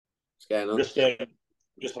going on? Just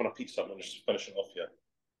having a pizza and just finishing off here.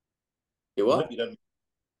 You what? You didn't.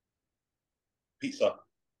 Pizza.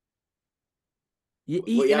 You're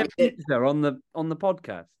eating a pizza on the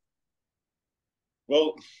podcast?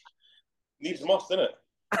 Well, needs must, innit?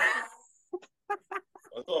 I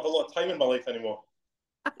don't have a lot of time in my life anymore.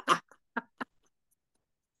 Do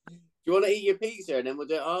you want to eat your pizza and then we'll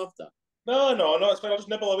do it after? No, it's fine. I'll just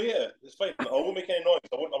nibble away at it. It's fine. I won't make any noise.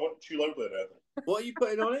 I won't chew loudly or anything. What are you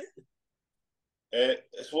putting on it?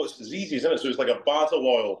 It's easy, isn't it? So it's like a basil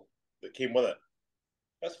oil that came with it.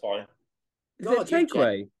 That's fine. Is it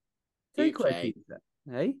takeaway? Takeaway pizza,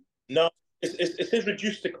 hey? No, it says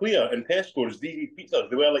reduced to clear in Tesco's. These pizzas,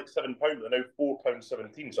 they were like £7, they're now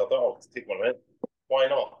 £4.17. So I thought I'll take one in. Why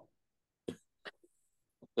not?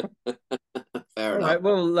 Fair enough. Right,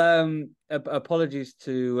 well, apologies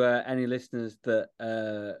to any listeners that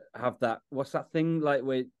have that. What's that thing like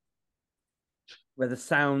where the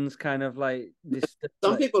sounds kind of like this?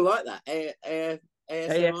 Some people like that.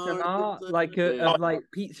 ASMR, like of like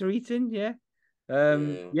pizza eating, yeah.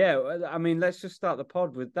 I mean, let's just start the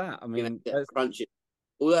pod with that. I mean, crunchy.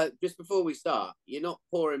 Although, just before we start, you're not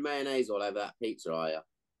pouring mayonnaise all over that pizza, are you?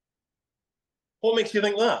 What makes you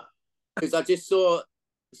think that? Because I just saw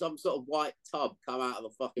some sort of white tub come out of the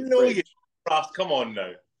fucking fridge. You Ras, come on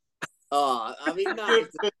now. Oh, I mean,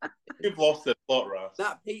 you've lost it, lot, Ras.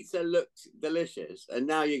 That pizza looked delicious, and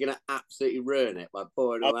now you're going to absolutely ruin it by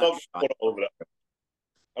pouring all that shit over it.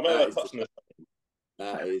 I might have touching this.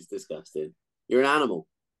 That is disgusting. You're an animal.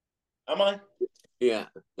 Am I? Yeah.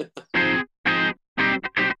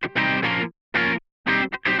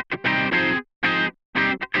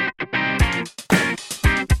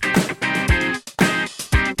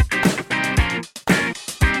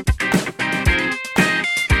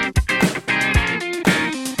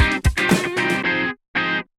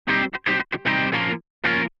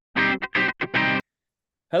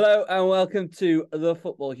 Hello and welcome to The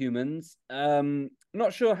Football Humans.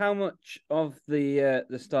 Not sure how much of the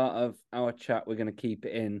start of our chat we're going to keep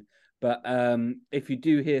it in, but if you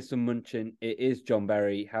do hear some munching, it is John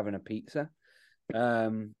Berry having a pizza.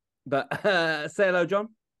 But say hello, John.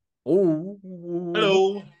 Oh,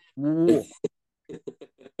 hello.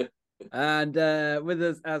 And with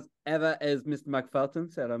us as ever is Mr. McFelton.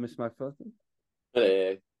 Say hello, Mr. McFelton.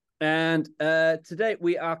 Hello. And today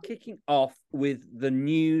we are kicking off with the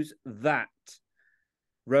news that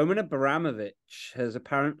Roman Abramovich has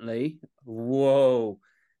apparently,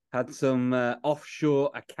 had some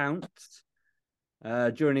offshore accounts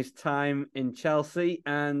during his time in Chelsea,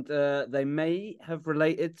 and they may have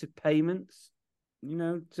related to payments,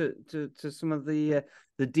 to some of the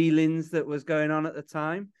dealings that was going on at the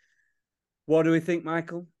time. What do we think,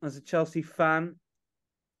 Michael, as a Chelsea fan?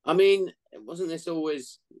 I mean, wasn't this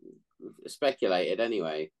always speculated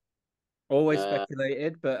anyway? Always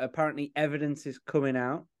speculated, but apparently evidence is coming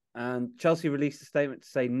out. And Chelsea released a statement to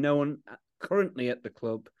say no one currently at the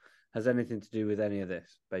club has anything to do with any of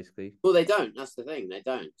this, basically. Well, they don't. That's the thing. They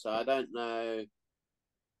don't. So I don't know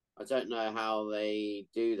how they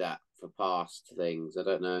do that for past things. I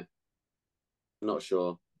don't know. I'm not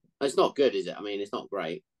sure. It's not good, is it? I mean, it's not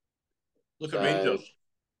great. Look at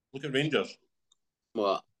Rangers.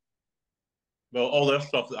 What? Well, all their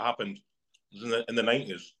stuff that happened was in the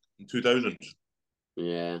 90s, in 2000s.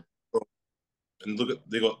 Yeah. And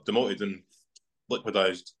they got demoted and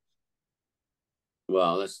liquidized.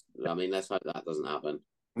 Well, let's hope that doesn't happen.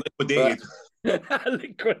 Liquidated.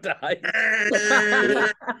 Liquidized.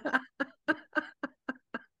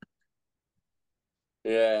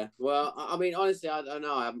 Yeah. Well, I mean, honestly, I don't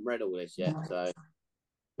know. I haven't read all this yet, so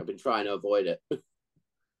I've been trying to avoid it.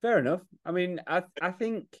 Fair enough. I mean, I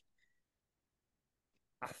think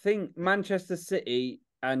Manchester City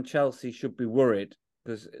and Chelsea should be worried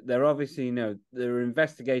because they're obviously, there are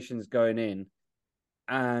investigations going in,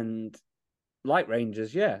 and like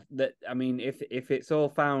Rangers, that I mean, if it's all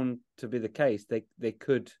found to be the case, they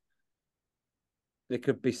could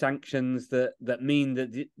be sanctions that mean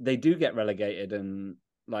that they do get relegated and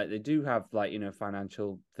like they do have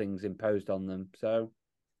financial things imposed on them. So.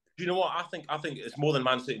 Do you know what? I think it's more than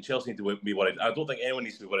Man City and Chelsea need to be worried. I don't think anyone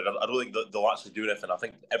needs to be worried. I don't think that they'll actually do anything. I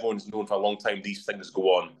think everyone's known for a long time these things go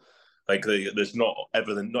on. Like there's not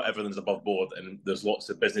everything's above board, and there's lots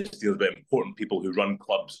of business deals with important people who run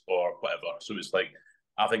clubs or whatever. So it's like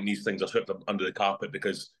I think these things are swept under the carpet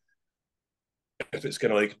because if it's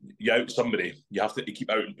kind of like you out somebody, you have to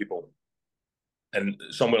keep outing people, and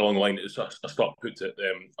somewhere along the line it's a stop put to it.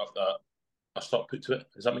 A stop put to it.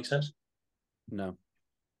 Does that make sense? No.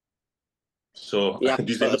 So yeah,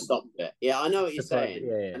 stop it. Yeah, I know what you're saying.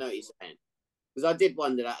 Yeah. I know what you're saying because I did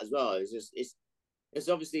wonder that as well. It's there's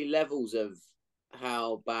obviously levels of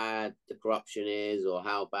how bad the corruption is, or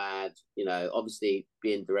how bad, obviously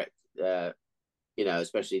being direct,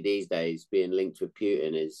 especially these days, being linked with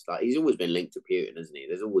Putin is like, he's always been linked to Putin, hasn't he?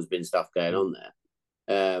 There's always been stuff going on there.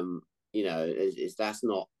 That's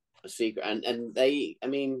not a secret. And they, I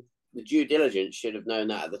mean, the due diligence should have known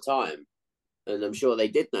that at the time. And I'm sure they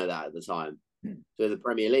did know that at the time to the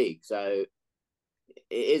Premier League. So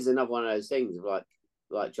it is another one of those things of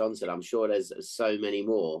like John said, I'm sure there's so many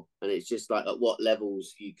more. And it's just like at what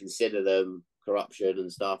levels you consider them corruption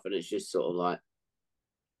and stuff. And it's just sort of like,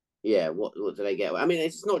 yeah, what do they get? I mean,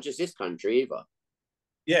 it's not just this country either.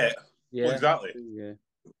 Yeah, Yeah, well, exactly. Yeah.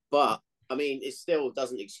 But I mean, it still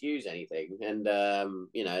doesn't excuse anything. And,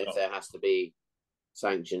 if there has to be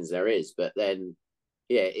sanctions, there is. But then,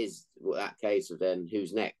 yeah, it is that case of then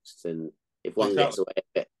who's next? And if one gets away with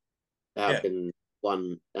it, how can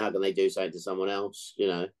they do something to someone else?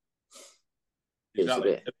 It's a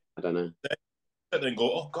bit, I don't know. Sit there and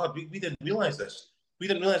go, oh God, we didn't realise this. We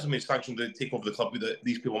didn't realise how many sanctions would take over the club.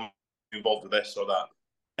 These people involved with this or that.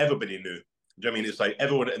 Everybody knew. Do you know what I mean? It's like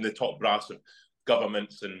everyone in the top brass of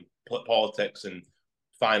governments and politics and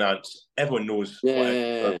finance, everyone knows.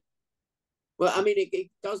 Yeah. Well, I mean, it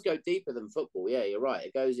does go deeper than football. Yeah, you're right.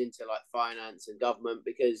 It goes into like finance and government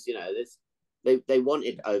because they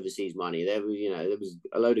wanted overseas money. There was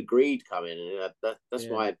a load of greed coming, and that's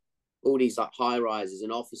why all these like high rises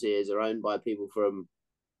and offices are owned by people from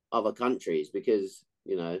other countries, because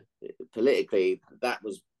politically that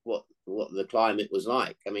was what the climate was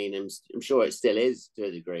like. I mean, I'm sure it still is to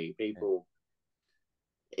a degree. People,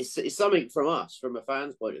 it's something from us, from a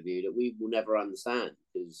fan's point of view, that we will never understand,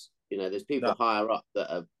 because there's people higher up that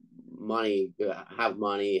have money,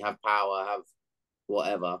 have power, have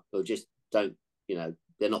whatever, who just don't,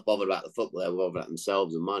 they're not bothered about the football, they're bothered about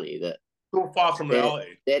themselves and money. That so far from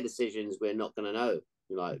reality. Their decisions we're not going to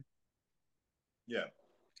know. Yeah.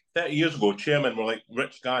 30 years ago, chairmen were like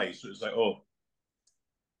rich guys. So it's like, oh,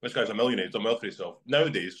 this guy's a millionaire, he's done well for himself.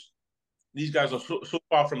 Nowadays, these guys are so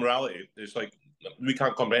far from reality. It's like we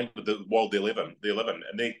can't comprehend the world they live in,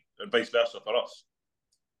 and vice versa for us.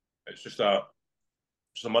 It's just a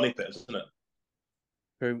money pit, isn't it?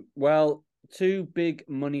 True. Well, two big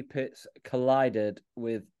money pits collided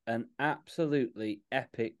with an absolutely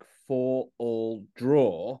epic 4-4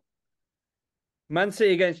 draw. Man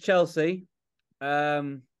City against Chelsea.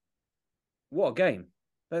 What a game!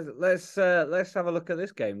 Let's have a look at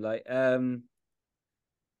this game. Like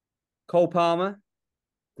Cole Palmer,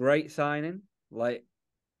 great signing. Like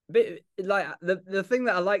the thing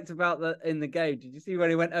that I liked about in the game. Did you see when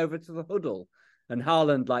he went over to the huddle and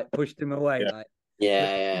Haaland like pushed him away? Yeah. Like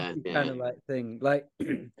Yeah. kind of like thing. Like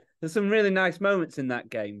there's some really nice moments in that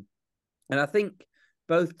game, and I think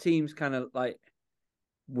both teams kind of like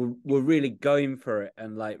were really going for it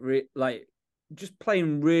and like just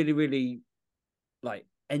playing really, really like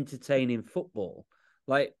entertaining football.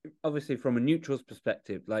 Like obviously from a neutral's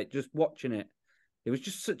perspective, like just watching it, it was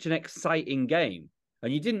just such an exciting game,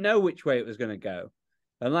 and you didn't know which way it was going to go.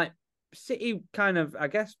 And like City kind of, I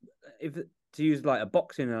guess, if to use like a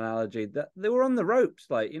boxing analogy, that they were on the ropes,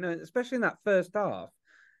 like, especially in that first half.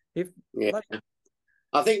 I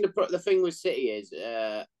think the thing with City is,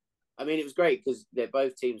 I mean, it was great because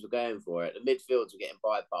both teams were going for it. The midfields were getting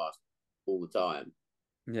bypassed all the time.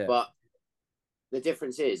 Yeah. But the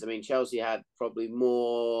difference is, I mean, Chelsea had probably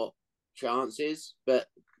more chances, but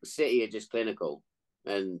City are just clinical.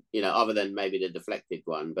 And, other than maybe the deflected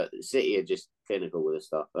one, but City are just clinical with the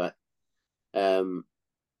stuff. But,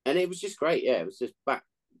 and it was just great. Yeah, it was just back,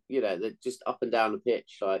 they're just up and down the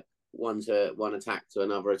pitch, like one attack to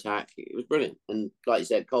another attack. It was brilliant. And like you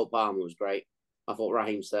said, Cole Palmer was great. I thought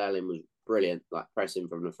Raheem Sterling was brilliant, like pressing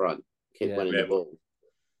from the front, winning the ball.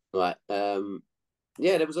 Like,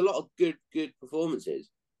 there was a lot of good performances.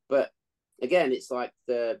 But again, it's like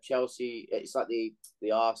the Chelsea, it's like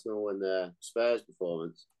the Arsenal and the Spurs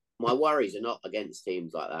performance. My worries are not against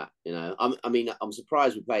teams like that. I'm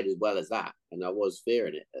surprised we played as well as that, and I was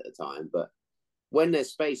fearing it at the time. But when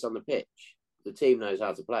there's space on the pitch, the team knows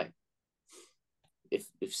how to play. If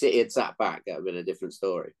City had sat back, that would have been a different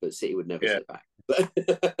story. But City would never sit back. But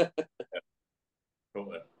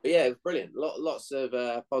yeah, it was brilliant. Lots of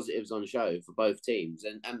positives on show for both teams,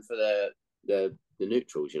 and for the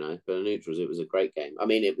neutrals. For the neutrals, it was a great game. I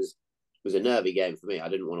mean, it was a nervy game for me. I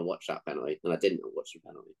didn't want to watch that penalty, and I didn't watch the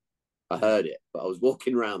penalty. I heard it, but I was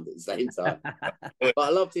walking around at the same time. But I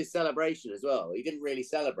loved his celebration as well. He didn't really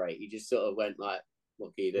celebrate. He just sort of went like,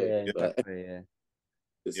 "What can you do?" Yeah, exactly,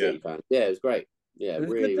 The City fans. Yeah, it was great. Yeah, it was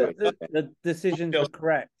really, good really. The decisions were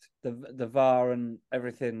correct. The VAR and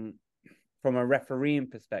everything from a refereeing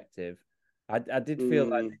perspective. I did feel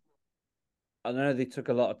like I know they took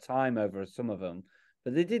a lot of time over some of them,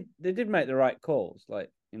 but they did make the right calls. Like,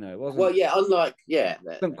 you know, it wasn't. Well, yeah, unlike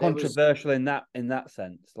Wasn't controversial in that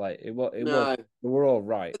sense. Like it was. No. They were all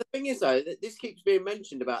right. But the thing is, though, that this keeps being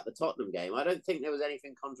mentioned about the Tottenham game. I don't think there was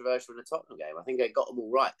anything controversial in the Tottenham game. I think they got them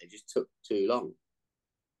all right. They just took too long.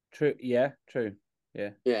 True. Yeah. True.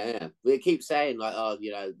 Yeah. Yeah. We keep saying like, oh,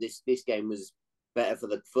 you know, this game was better for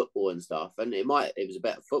the football and stuff, and it was a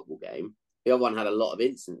better football game. The other one had a lot of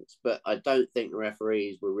incidents, but I don't think the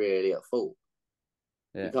referees were really at fault.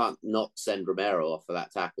 Yeah. You can't not send Romero off for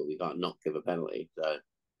that tackle. You can't not give a penalty. So,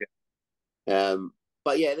 yeah.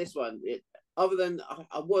 But yeah, this one, other than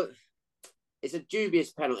it's a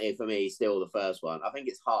dubious penalty for me. Still, the first one, I think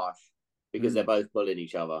it's harsh because they're both pulling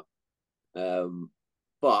each other.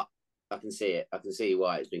 But I can see it. I can see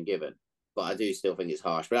why it's been given. But I do still think it's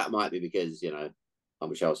harsh. But that might be because, you know,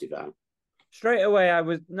 I'm a Chelsea fan. Straight away, I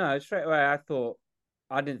thought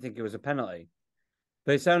I didn't think it was a penalty.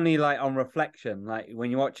 But it's only like on reflection, like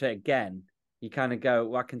when you watch it again, you kind of go,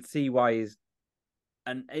 well, I can see why he's,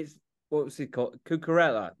 and it's, what was he called?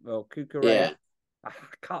 Cucurella. Yeah. I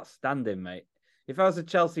can't stand him, mate. If I was a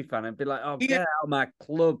Chelsea fan, I'd be like, oh, get out of my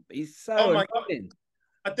club. He's so annoying.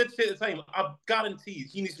 I did say at the time, I guarantee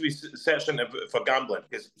he needs to be searched into for gambling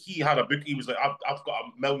because he had a book. He was like, I've got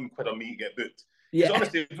 £1 million on me to get booked. Yeah.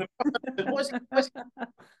 Honestly, he's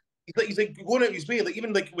like going out his way. Like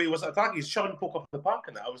even like when he was attacking, he's shoving poke up the park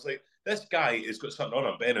and that. I was like, this guy has got something on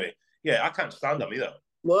him. But anyway, yeah, I can't stand him either.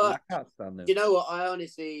 Well, I can't stand him. You know what? I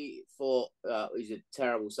honestly thought he's a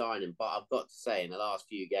terrible signing, but I've got to say, in the last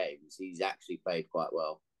few games, he's actually played quite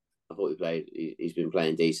well. I thought he's been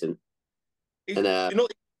playing decent. He's not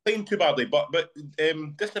playing too badly, but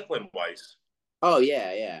discipline wise. Oh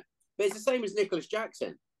yeah. But it's the same as Nicholas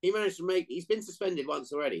Jackson. He's been suspended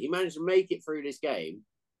once already. He managed to make it through this game,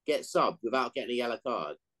 get subbed without getting a yellow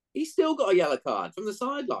card. He's still got a yellow card from the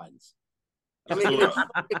sidelines. I mean, it's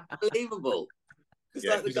unbelievable. It's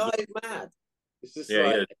like the guy's mad. It's just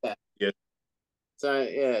yeah. So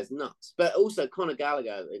yeah, it's nuts. But also Conor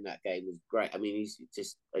Gallagher in that game was great. I mean, he's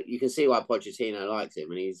just, you can see why Pochettino likes him,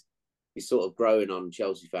 and he's sort of growing on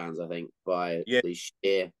Chelsea fans, I think, by the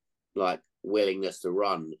sheer like willingness to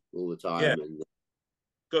run all the time. Yeah.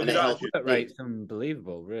 And that rate's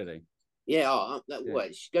unbelievable, really. Yeah,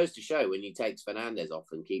 it goes to show when he takes Fernandes off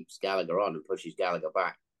and keeps Gallagher on and pushes Gallagher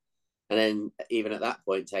back. And then even at that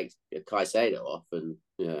point takes Caicedo off and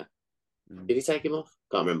did he take him off?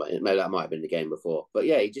 Can't remember. Maybe that might have been the game before. But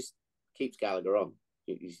yeah, he just keeps Gallagher on.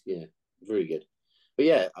 He's really good. But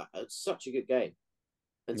yeah, it's such a good game.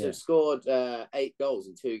 And to have scored 8 goals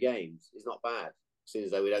in 2 games is not bad.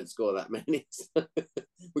 Seems though we don't score that many.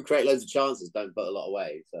 We create loads of chances, don't put a lot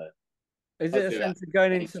away. So is it a sense of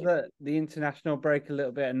going into the international break a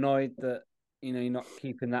little bit annoyed that you're not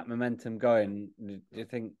keeping that momentum going? Do you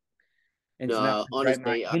think international break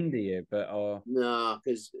might hinder you? No,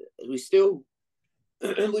 because we've still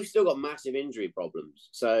got massive injury problems.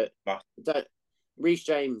 So Reece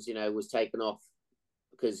James, was taken off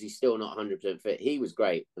because he's still not 100% fit. He was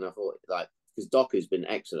great, and I thought because Doku's been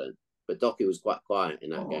excellent. But Doku was quite quiet in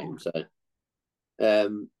that game. So, I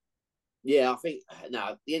think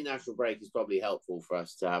the international break is probably helpful for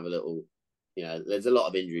us to have a little, there's a lot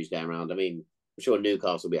of injuries going around. I mean, I'm sure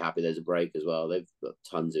Newcastle will be happy there's a break as well. They've got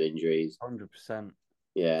tons of injuries. 100%.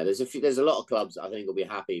 Yeah, there's a lot of clubs that I think will be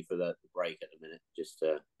happy for the break at the minute.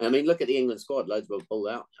 I mean, look at the England squad. Loads of them pulled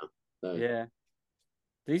out now. So. Yeah.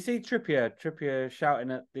 Did you see Trippier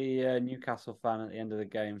shouting at the Newcastle fan at the end of the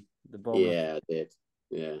game? Yeah, I did.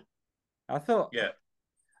 Yeah. I thought,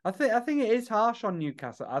 I think it is harsh on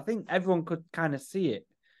Newcastle. I think everyone could kind of see it,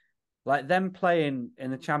 like them playing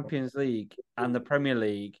in the Champions League and the Premier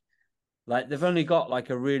League. Like they've only got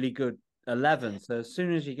like a really good 11. So as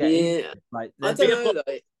soon as you get into it, like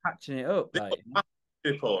they're patching it up.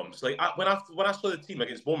 Problems. Like when I saw the team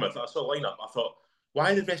against Bournemouth, I saw a lineup. I thought,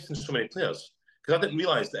 why are they resting so many players? Because I didn't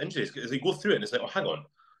realise the injuries. Because they go through it and it's like, oh, hang on.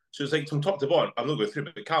 So it's like from top to bottom. I'm not going through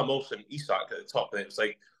it, but Callum Wilson, Isak at the top, and it's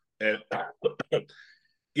like. Just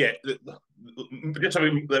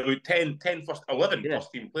 10 first 11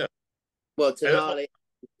 first team players. Well, Tonali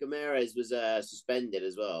Gomes was suspended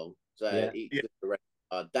as well. So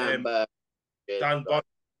Dan Burn, centre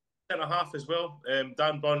half as well.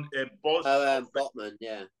 Dan Burn, Boz, Botman,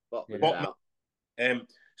 Botman.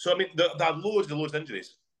 So I mean, there are loads of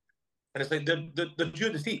injuries, and it's like they're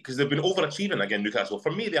due defeat because they've been overachieving again. Newcastle,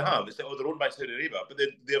 for me, they have. It's like they're owned by Saudi Arabia, but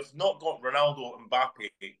they've not got Ronaldo and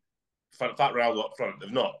Mbappe. Fat Ronaldo up front.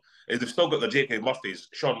 They've not. They've still got the J.K. Murphys,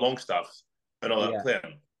 Sean Longstaff, and all that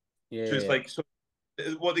playing. Yeah. So it's like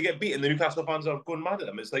what they get beaten, the Newcastle fans are going mad at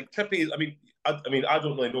them. It's like Trippier. I mean, I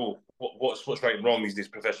don't really know what's right and wrong these days.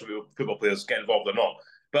 Professional football players get involved or not,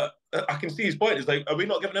 but I can see his point. It's like, are we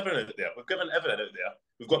not giving everything out there? We've given everything out there.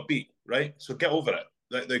 We've got beat, right? So get over it.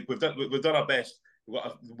 Like we've done our best. We've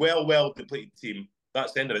got a well depleted team.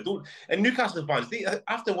 That's the end of it. Don't. And Newcastle fans,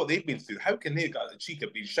 after what they've been through, how can they get the cheek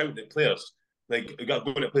of being shouting at players? Like, got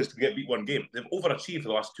going at players to get beat one game. They've overachieved for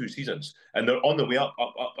the last 2 seasons, and they're on the way up.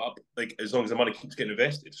 Like, as long as the money keeps getting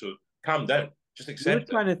invested. So calm down. Just accept it. I'm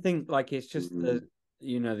trying to think like it's just the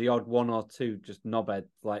odd one or two just knobhead.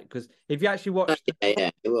 Like, because if you actually watch,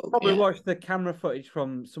 watch the camera footage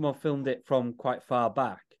from someone filmed it from quite far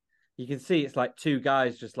back, you can see it's like 2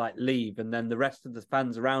 guys just like leave, and then the rest of the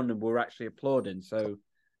fans around them were actually applauding. So.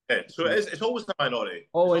 Yeah, so it's always the minority.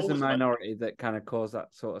 Always the minority that kind of cause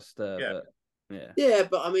that sort of stir. Yeah. But yeah,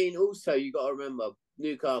 but I mean, also you got to remember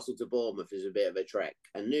Newcastle to Bournemouth is a bit of a trek,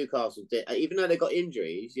 and Newcastle did, even though they got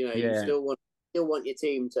injuries, you still want your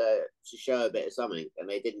team to show a bit of something, and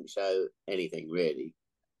they didn't show anything really.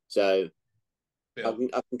 So I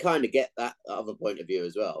can kind of get that other point of view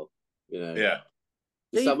as well. Yeah.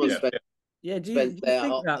 Someone spent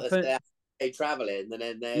their traveling, and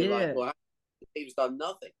then they're like, well, the team's done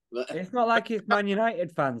nothing. It's not like it's Man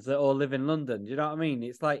United fans that all live in London. Do you know what I mean?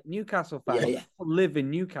 It's like Newcastle fans live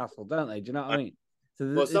in Newcastle, don't they? Do you know what I mean?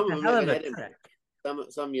 So some of them live in Edinburgh.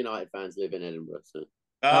 Some United fans live in Edinburgh. So.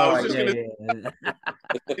 I was just going to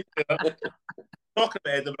talk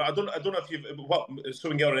about Edinburgh. I don't know if you've so we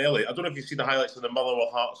can get on early. I don't know if you've seen the highlights of the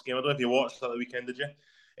Motherwell Hearts game. I don't know if you watched that the weekend, did you?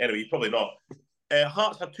 Anyway, you probably not.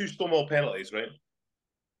 Hearts had 2 Stonewall penalties, right?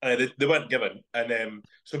 They weren't given, and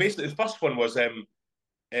so basically the first one was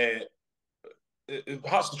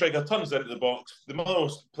Hearts striker turns into the box. The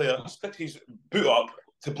Motherwell player sticks his boot up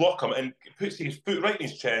to block him and puts his foot right in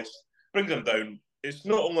his chest, brings him down. It's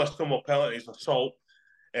not only a Stonewall penalty; it's assault.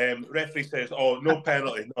 Referee says, "Oh, no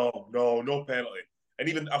penalty, no penalty." And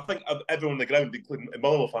even I think everyone on the ground, including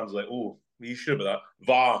Motherwell fans, are like, "Oh, are you sure about that?"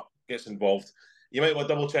 VAR gets involved. You might want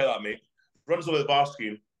to double check that, mate. Runs over the VAR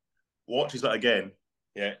screen, watches that again.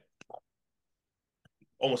 Yeah.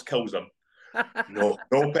 Almost kills him. No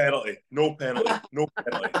penalty.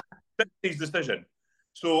 His decision.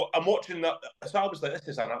 So I'm watching that. So I was like, this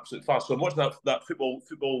is an absolute farce. So I'm watching that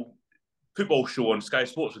football show on Sky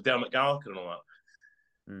Sports with Dermot Gallagher and all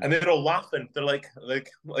that. And they're all laughing. They're like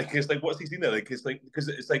it's like, what's he seen there? Like it's like, because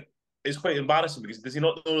it's like, it's quite embarrassing because does he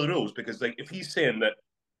not know the rules? Because like if he's saying that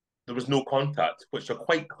there was no contact, which there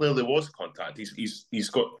quite clearly was contact, he's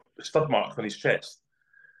got stud marks on his chest.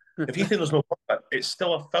 If he's saying there's no contact, it's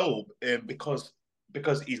still a foul because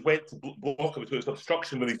he's went to block him, so it's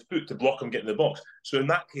obstruction with his foot to block him getting the box. So in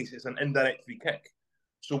that case, it's an indirect free kick.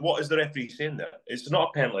 So what is the referee saying there? It's not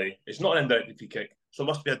a penalty. It's not an indirect free kick. So it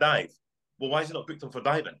must be a dive. Well, why has he not booked him for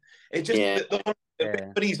diving? It just the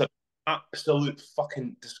referees are absolute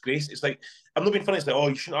fucking disgrace. It's like, I'm not being funny. It's like, oh,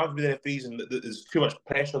 you shouldn't argue with the referees and there's too much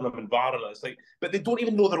pressure on them and VAR and it's like, but they don't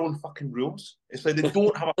even know their own fucking rules. It's like they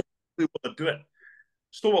don't have a clue what they're doing.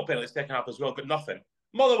 Stonewall penalty second half as well, got nothing.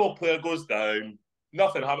 Motherwell player goes down,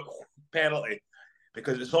 nothing happened. Penalty,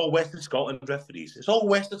 because it's all Western Scotland referees. It's all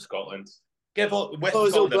Western Scotland. Give all Western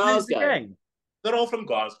Scotland. Glasgow. They're all from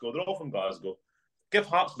Glasgow. Give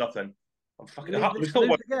Hearts nothing. I'm fucking. We still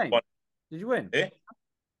won. Did you win?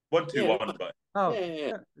 1-2-1. But so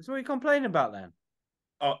what are you complaining about then?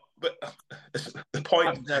 But the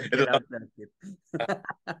point.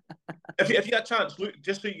 If you get a chance, look,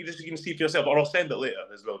 just so you can see for yourself, or I'll send it later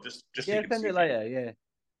as well. Just so you can send see it later. Yeah.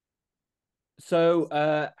 So,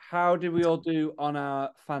 how did we all do on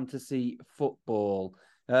our fantasy football?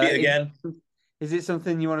 Again. Is it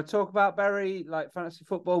something you want to talk about, Barry? Like fantasy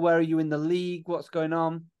football? Where are you in the league? What's going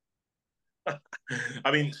on?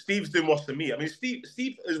 I mean, Steve's doing worse than me. I mean, Steve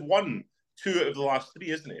has won 2 out of the last 3,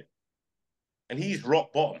 isn't he? And he's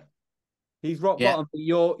rock bottom. He's rock bottom. But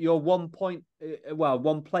you're 1 point,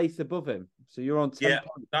 1 place above him. So you're on 10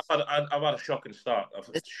 points. I've had a shocking start.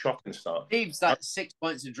 Steve's like 6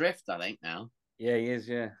 points adrift, I think, now. Yeah, he is,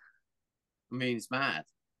 yeah. I mean, it's mad.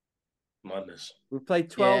 Madness. We've played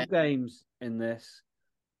 12 games in this.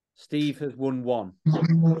 Steve has won 1.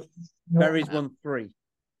 Barry's won 3.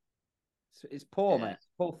 So it's poor, mate.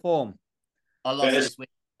 Poor form. I lost this week.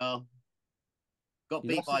 Oh. Got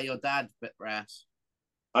beat by your dad, bit brass.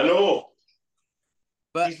 I know.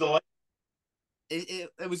 But it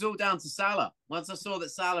was all down to Salah. Once I saw that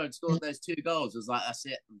Salah had scored those 2 goals, I was like, that's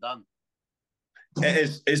it, I'm done. It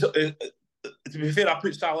is. To be fair, I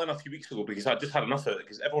put Salah in a few weeks ago because I just had enough of it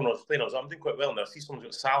because everyone was playing. I'm doing quite well, and I see someone's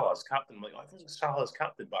got Salah as captain. I'm like, I thought Salah as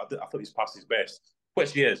captain, but I thought he's past his best,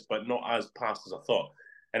 which he is, but not as past as I thought.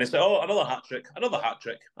 And it's like, oh, another hat trick, another hat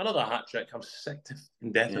trick, another hat trick. I'm sick to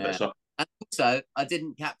death of it. So and also, I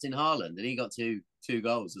didn't captain Haaland, and he got two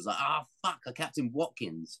goals. I was like, fuck, I captained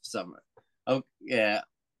Watkins for some. Oh yeah,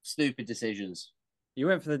 stupid decisions. You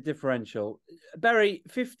went for the differential. Barry,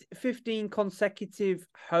 15 consecutive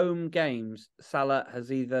home games, Salah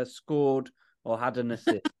has either scored or had an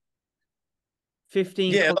assist.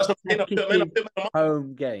 15 consecutive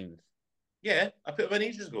home games. Yeah, I put him in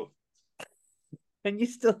ages ago. And you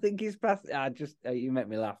still think he's past? You make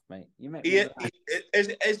me laugh, mate. You make me laugh.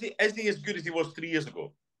 Is he as good as he was 3 years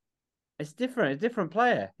ago? It's different. A different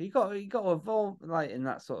player. He got to evolve like in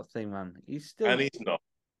that sort of thing, man. He's still not.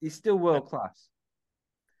 He's still world class.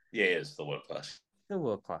 Yeah, he is still world class. Still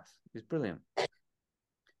world class. He's brilliant.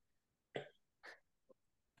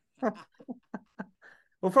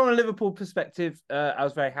 Well, from a Liverpool perspective, I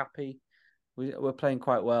was very happy. We're playing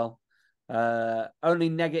quite well. Only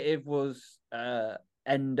negative was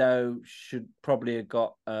Endo should probably have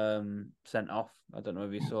got sent off. I don't know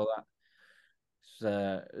if you saw that.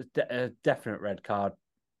 It's a definite red card.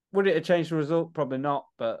 Would it have changed the result? Probably not.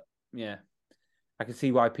 But yeah, I can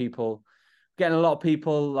see why getting a lot of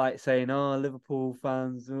people like saying, "Oh, Liverpool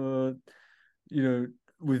fans,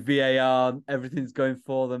 with VAR, everything's going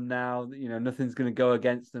for them now. Nothing's going to go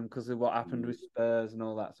against them because of what happened with Spurs and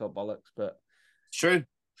all that sort of bollocks." But it's true.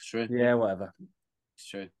 It's true. Yeah, whatever. It's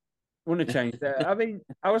true. Wouldn't have changed it. I mean,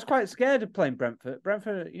 I was quite scared of playing Brentford.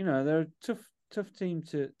 Brentford, they're a tough team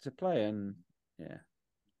to play, and yeah.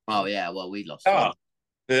 Oh yeah, well we lost. Oh,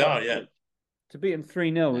 they are, yeah. To beat them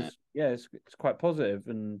 3-0 it's quite positive,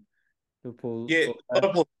 and Liverpool. Yeah,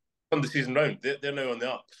 Liverpool on the season round. They're now on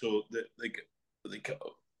the up, so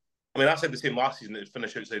I mean, I said the same last season. It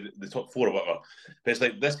finished outside the top 4 or whatever. But it's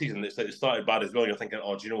like this season, it's like it started bad as well. And you're thinking,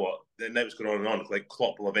 oh, do you know what? Then now it's going on and on. It's like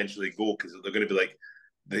Klopp will eventually go because they're going to be like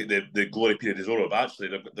the glory period is over. But actually,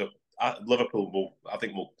 Liverpool will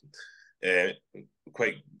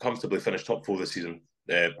quite comfortably finish top 4 this season,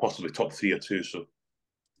 possibly top 3 or 2. So,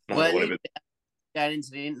 going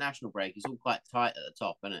into the international break, it's all quite tight at the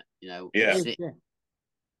top, isn't it? Yeah.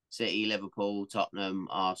 City, Liverpool, Tottenham,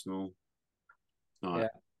 Arsenal. Yeah.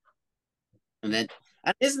 And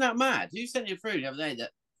isn't that mad? You sent it through the other day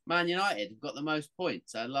that Man United have got the most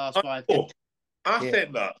points in the last 5 games. I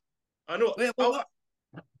said that. I know.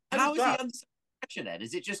 How is he under pressure then?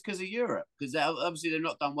 Is it just because of Europe? Because obviously they've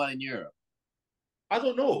not done well in Europe. I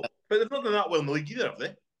don't know, but they've not done that well in the league either, have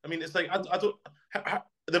they? I mean, it's like I don't.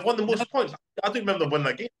 They've won the most points. I don't remember them winning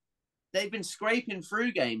that game. They've been scraping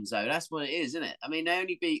through games though. That's what it is, isn't it? I mean, they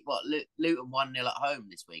only beat Luton 1-0 at home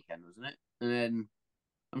this weekend, wasn't it? And then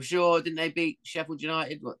I'm sure didn't they beat Sheffield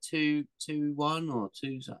United 2-1 or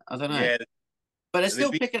 2? I don't know. Yeah, but they're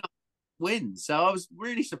still picking up wins. So I was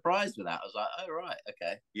really surprised with that. I was like, oh right,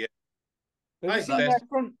 okay. Yeah.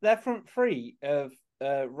 Their front three of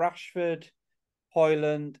Rashford,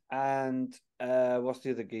 Højlund, and what's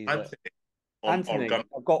the other geezer? Anthony.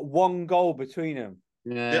 I've got 1 goal between them.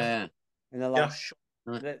 Yeah. In the last.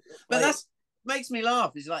 But that's makes me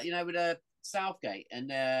laugh. It's like with Southgate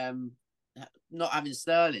and not having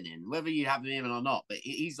Sterling in, whether you have him in or not. But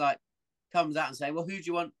he's like comes out and say, "Well, who do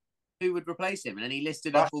you want? Who would replace him?" And then he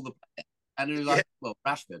listed up all the players, and he was like, "Well,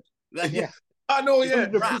 Rashford." Yeah, I know. Yeah,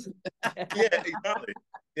 yeah, exactly.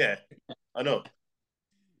 Yeah, I know.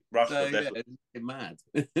 Rashford, definitely mad.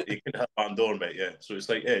 You can have Van Dorn, mate. Yeah, so it's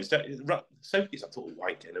like, Southgate's a total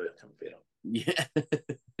wank anyway. I can't bear him. Yeah,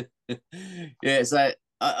 yeah. So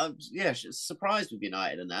I'm surprised with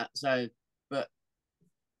United and that. So, but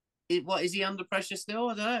what is he under pressure still?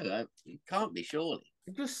 I don't know. It can't be, surely.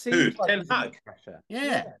 It just seems like Ten Hag. Pressure.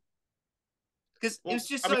 Yeah. Because it was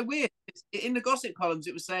just so weird. In the gossip columns,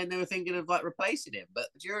 it was saying they were thinking of like replacing him, but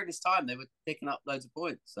during this time, they were picking up loads of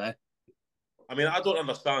points. So, I mean, I don't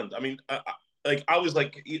understand. I mean, I was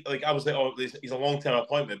like, oh, he's a long-term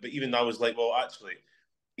appointment, but even I was like, well, actually,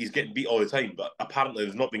 he's getting beat all the time. But apparently,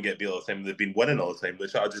 they've not been getting beat all the time. They've been winning all the time,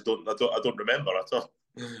 which I just don't remember at all.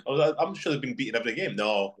 I'm sure they've been beaten every game.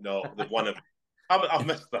 No, they've won every. I've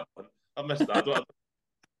missed that one. I've missed that.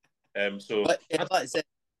 But like I said,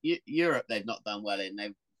 Europe they've not done well in.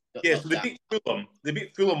 So they beat Fulham. They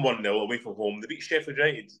beat Fulham 1-0 away from home. They beat Sheffield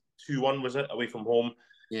United 2-1, was it, away from home?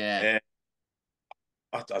 Yeah.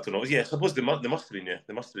 I don't know. Yeah, I suppose they must have been. Yeah,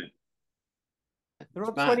 they must have been. They're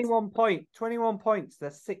on 21 points. They're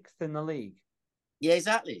 6th in the league. Yeah,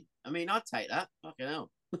 exactly. I mean, I'd take that. Fucking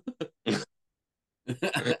hell.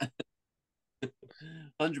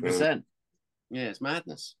 100%. Yeah, it's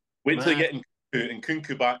madness. Wait till they get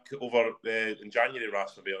Nkunku back over in January,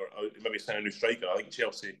 Rasmussen, or maybe sign a new striker. I think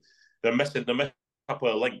Chelsea they're missing a couple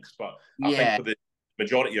of links, but I think for the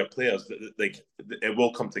majority of players that like it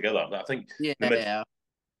will come together. I think. Yeah.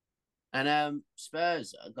 And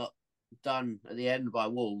Spurs got done at the end by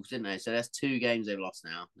Wolves, didn't they? So that's 2 games they've lost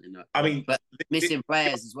now. I mean, but missing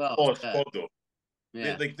players as well. Squad though.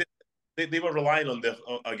 Yeah. They were relying on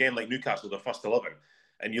again like Newcastle, their first 11,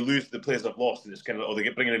 and you lose the players they've lost, and it's kind of they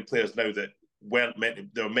get bringing in players now that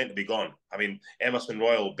they were meant to be gone. I mean, Emerson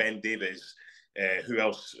Royal, Ben Davies, who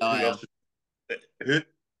else? Who?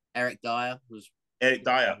 Eric Dyer was. Eric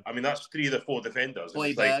Dyer. I mean, that's 3 of the 4 defenders.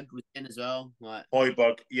 Højbjerg was in as well. Like...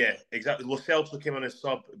 Højbjerg, yeah, exactly. Lo Celso came on as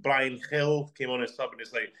sub. Brian Hill came on as sub, and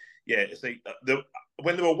it's like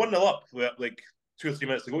when they were 1-0 up, like 2 or 3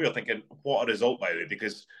 minutes ago, you're thinking, what a result, by the way,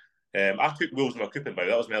 because I took Wolves in my coupon, by the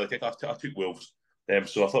way. That was my early kick. I took Wolves.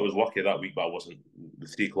 So I thought I was lucky that week, but I wasn't. The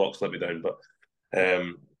 3 o'clocks let me down. But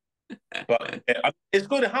it's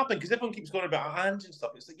going to happen because everyone keeps going about Ange and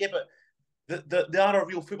stuff. It's like, yeah, but they are a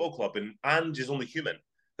real football club, and Ange is only human.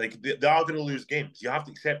 Like they are going to lose games. You have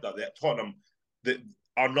to accept that Tottenham that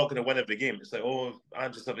are not going to win every game. It's like, oh,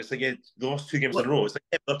 Ange and stuff. It's like, yeah, they lost 2 games in a row. It's like,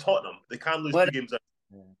 yeah, they're Tottenham. They can lose 2 games.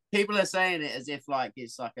 People are saying it as if like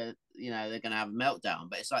it's like they're going to have a meltdown,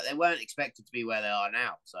 but it's like they weren't expected to be where they are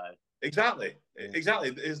now. So exactly.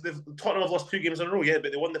 Tottenham have lost 2 games in a row, yeah,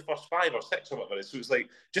 but they won the first 5 or 6 or whatever. So it's like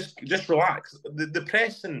just relax. The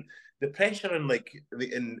press and the pressure in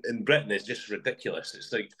Britain is just ridiculous.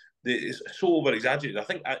 It's like it's so over exaggerated. I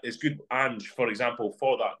think it's good. Ange, for example,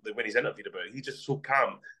 for that when he's interviewed about it, he's just so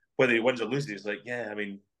calm. Whether he wins or loses, he's like, yeah, I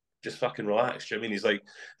mean, just fucking relax. Do you know what I mean? He's like,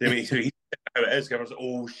 he's how it is. Everyone's like,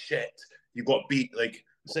 oh shit, you got beat. Like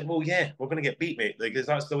it's like, well, yeah, we're gonna get beat, mate. Like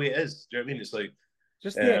that's the way it is. Do you know what I mean? It's like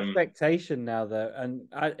just the expectation now, though, and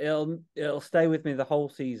it'll stay with me the whole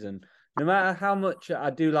season. No matter how much I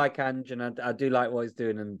do like Ange and I do like what he's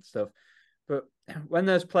doing and stuff, but when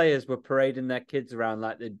those players were parading their kids around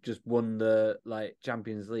like they just won the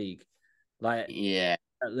Champions League, at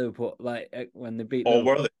Liverpool, when they beat. Oh,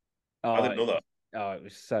 were they? I didn't know that. Oh, it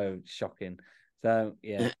was so shocking. So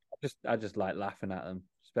yeah, I just like laughing at them,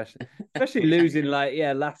 especially losing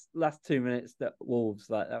last 2 minutes that Wolves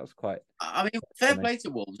that was quite. I mean, fair play to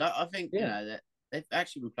Wolves. I think that they've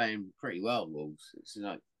actually been playing pretty well. Wolves. It's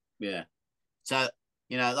like So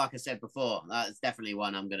like I said before, that's definitely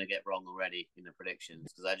one I'm going to get wrong already in the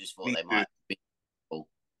predictions because I just thought they might be.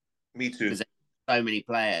 Me too. Because so many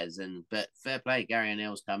players, but fair play, Gary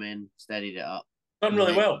O'Neill's come in, steadied it up. Done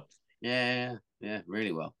really well. Yeah,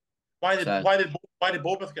 really well. Why did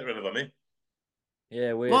Bournemouth get rid of him? Eh?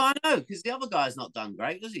 Yeah, weird. Well, I know because the other guy's not done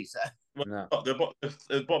great, does he? So no.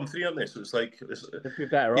 They're bottom 3, aren't they? So it's like they'd be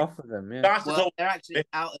better off with them. Yeah, they're actually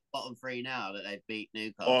out of the bottom 3 now that they've beat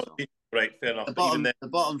Newcastle. Oh, right, fair enough. The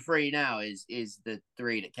bottom 3 now is the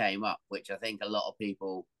 3 that came up, which I think a lot of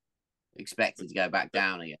people expected to go back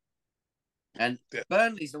down again. And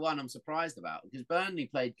Burnley's the one I'm surprised about because Burnley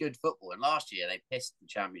played good football, and last year they pissed the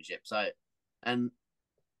Championship. And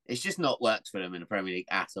it's just not worked for them in the Premier League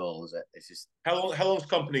at all, is it? It's just how long's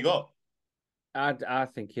Company got? I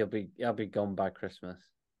think he'll be gone by Christmas.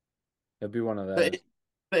 He'll be one of those.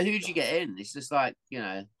 But who'd you get in? It's just like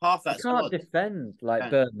half that. They can't defend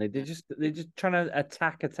like Burnley. They're just trying to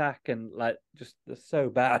attack, and they're so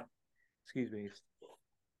bad. Excuse me.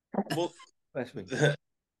 Well,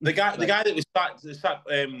 the guy that was sacked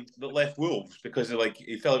that left Wolves because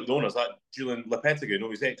he fell out with the owners, like Julian Lopetegui,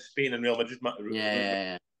 he's ex-Spain and Real Madrid.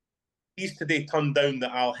 Yeah. He's today turned down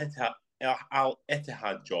the Al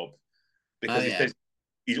Ittihad job because he says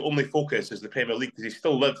his only focus is the Premier League because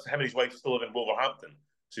him and his wife still live in Wolverhampton.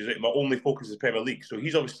 So he's like, my only focus is Premier League. So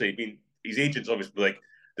he's obviously his agent's obviously like,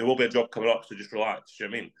 there will be a job coming up, so just relax. Do you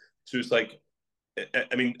know what I mean? So it's like,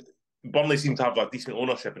 I mean, Burnley seem to have decent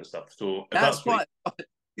ownership and stuff. So that's quite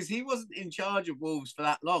because he wasn't in charge of Wolves for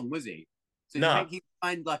that long, was he? So you think he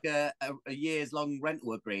signed a year's long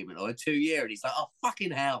rental agreement or a 2-year, and he's like, oh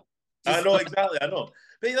fucking hell! I know exactly. I know,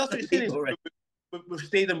 but that's what he's saying. We've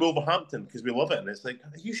stayed in Wolverhampton because we love it, and it's like,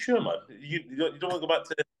 are you sure, man? You don't want to go back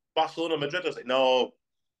to Barcelona, Madrid? It's like, no,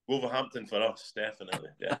 Wolverhampton for us, definitely.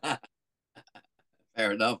 Yeah.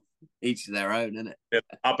 Fair enough. Each to their own, isn't it? Yeah,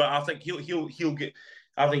 but I think he'll get.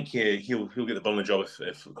 I think he'll get the Burnley job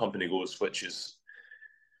if Company goes, which is.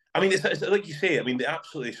 I mean, it's like you say. I mean, they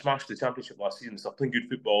absolutely smashed the Championship last season. They're playing good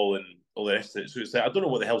football and all the rest of it. So it's like, I don't know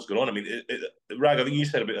what the hell's going on. I mean, Rag, I think you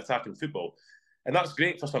said about attacking football, and that's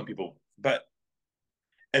great for some people. But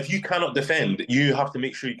if you cannot defend, you have to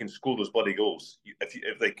make sure you can score those bloody goals. If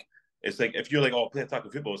you're like, oh, play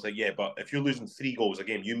attacking football, it's like, yeah, but if you're losing 3 goals a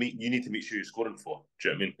game, you need to make sure you're scoring 4. Do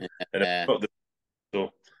you know what I mean?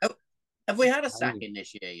 And have we had a sacking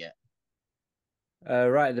this year yet?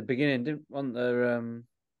 Right at the beginning, didn't want the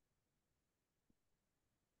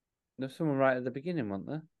There's someone right at the beginning, wasn't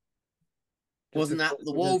there? Wasn't that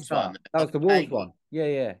the Wolves start. one? That was the Wolves one.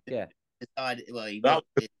 Yeah. Decided, well, That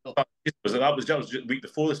was the week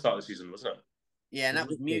before the start of the season, wasn't it? Yeah, and that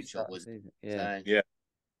was mutual, was it? Yeah.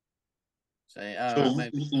 So,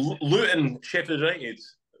 maybe... Luton, Sheffield United,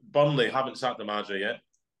 Burnley haven't sacked the manager yet.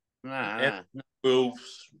 Nah.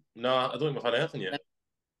 Wolves, I don't think we've had anything yet.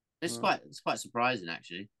 It's quite surprising,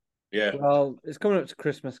 actually. Yeah. Well, it's coming up to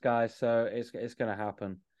Christmas, guys, so it's going to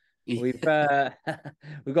happen. We've got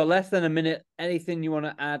less than a minute. Anything you want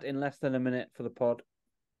to add in less than a minute for the pod?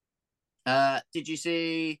 Did you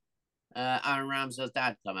see Aaron Ramsdale's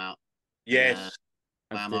dad come out? Yes.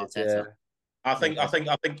 Arteta. I think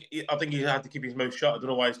he had to keep his mouth shut. I don't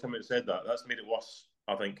know why he's come out and said that. That's made it worse,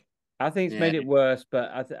 I think. I think it's made it worse,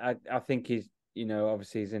 but I think he's,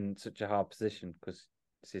 obviously he's in such a hard position because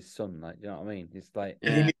it's his son. Like, you know what I mean? It's like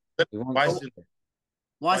why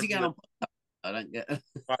is he going on? I don't get.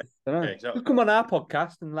 I don't know. Exactly. Come on our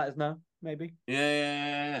podcast and let us know, maybe.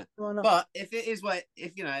 Yeah. But if it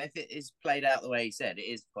is played out the way he said, it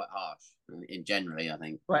is quite harsh. In generally, I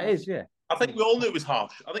think. Well, it is, yeah. I think we all knew it was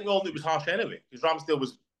harsh. I think we all knew it was harsh anyway, because Ramsdale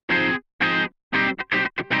was